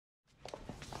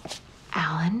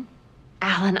Alan?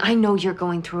 Alan, I know you're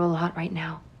going through a lot right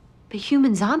now. But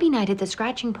human zombie night at the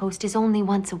scratching post is only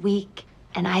once a week.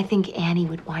 And I think Annie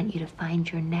would want you to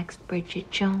find your next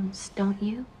Bridget Jones, don't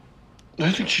you?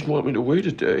 I think she'd want me to wait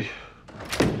a day.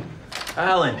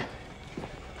 Alan,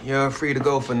 you're free to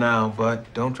go for now,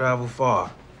 but don't travel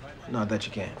far. Not that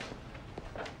you can.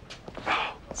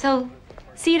 So,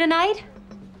 see you tonight?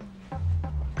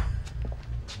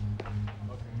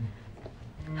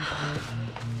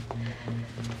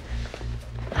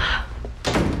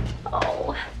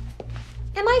 Oh.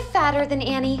 Am I fatter than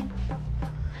Annie?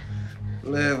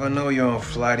 Liv, I know you're on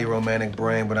flighty romantic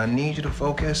brain, but I need you to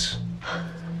focus.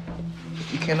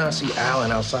 You cannot see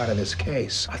Alan outside of this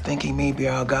case. I think he may be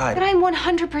our guy. But I'm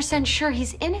 100% sure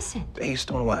he's innocent.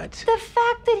 Based on what? The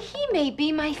fact that he may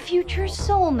be my future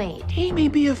soulmate. He may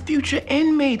be a future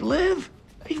inmate, Liv.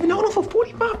 You've known him for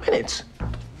 45 minutes.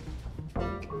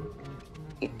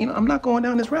 You know, I'm not going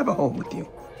down this rabbit hole with you.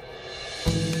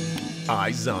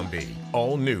 iZombie,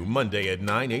 all new Monday at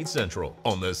 9, 8 Central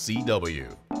on the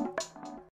CW.